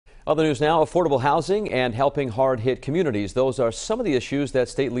Other news now, affordable housing and helping hard-hit communities. Those are some of the issues that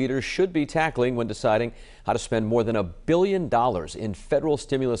state leaders should be tackling when deciding how to spend more than $1 billion in federal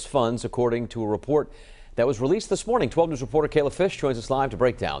stimulus funds, according to a report that was released this morning. 12 News reporter Kayla Fish joins us live to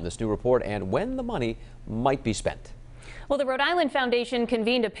break down this new report and when the money might be spent. Well, the Rhode Island Foundation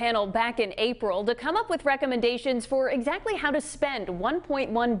convened a panel back in April to come up with recommendations for exactly how to spend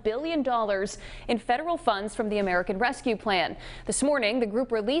 $1.1 billion in federal funds from the American Rescue Plan. This morning, the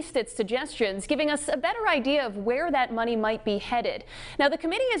group released its suggestions, giving us a better idea of where that money might be headed. Now, the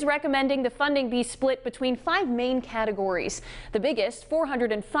committee is recommending the funding be split between 5 main categories. The biggest,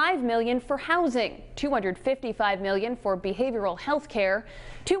 $405 million for housing, $255 million for behavioral health care,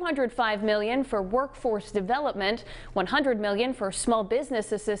 $205 million for workforce development, $100 million for small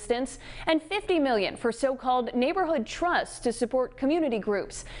business assistance, and $50 million for so-called neighborhood trusts to support community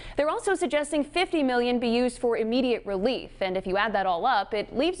groups. They're also suggesting $50 million be used for immediate relief, and if you add that all up,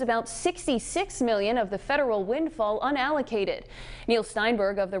 it leaves about $66 million of the federal windfall unallocated. Neil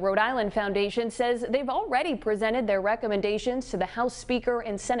Steinberg of the Rhode Island Foundation says they've already presented their recommendations to the House Speaker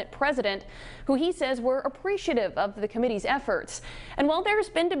and Senate President, who he says were appreciative of the committee's efforts. And while there's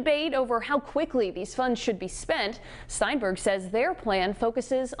been debate over how quickly these funds should be spent, Steinberg says their plan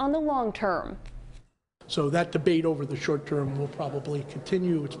focuses on the long term. So that debate over the short term will probably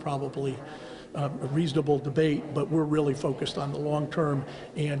continue. It's probably a reasonable debate, but we're really focused on the long term.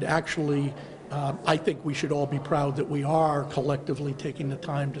 And actually, I think we should all be proud that we are collectively taking the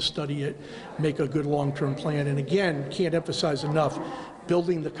time to study it, make a good long-term plan. And again, can't emphasize enough,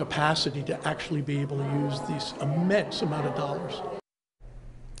 building the capacity to actually be able to use these immense amount of dollars.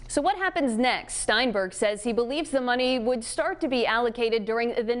 So what happens next? Steinberg says he believes the money would start to be allocated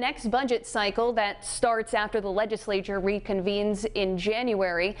during the next budget cycle that starts after the legislature reconvenes in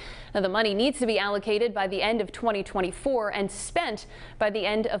January. Now, the money needs to be allocated by the end of 2024 and spent by the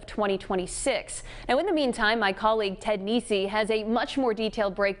end of 2026. Now, in the meantime, my colleague Ted Nisi has a much more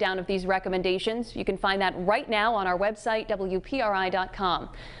detailed breakdown of these recommendations. You can find that right now on our website, WPRI.com.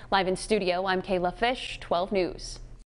 Live in studio, I'm Kayla Fish, 12 News.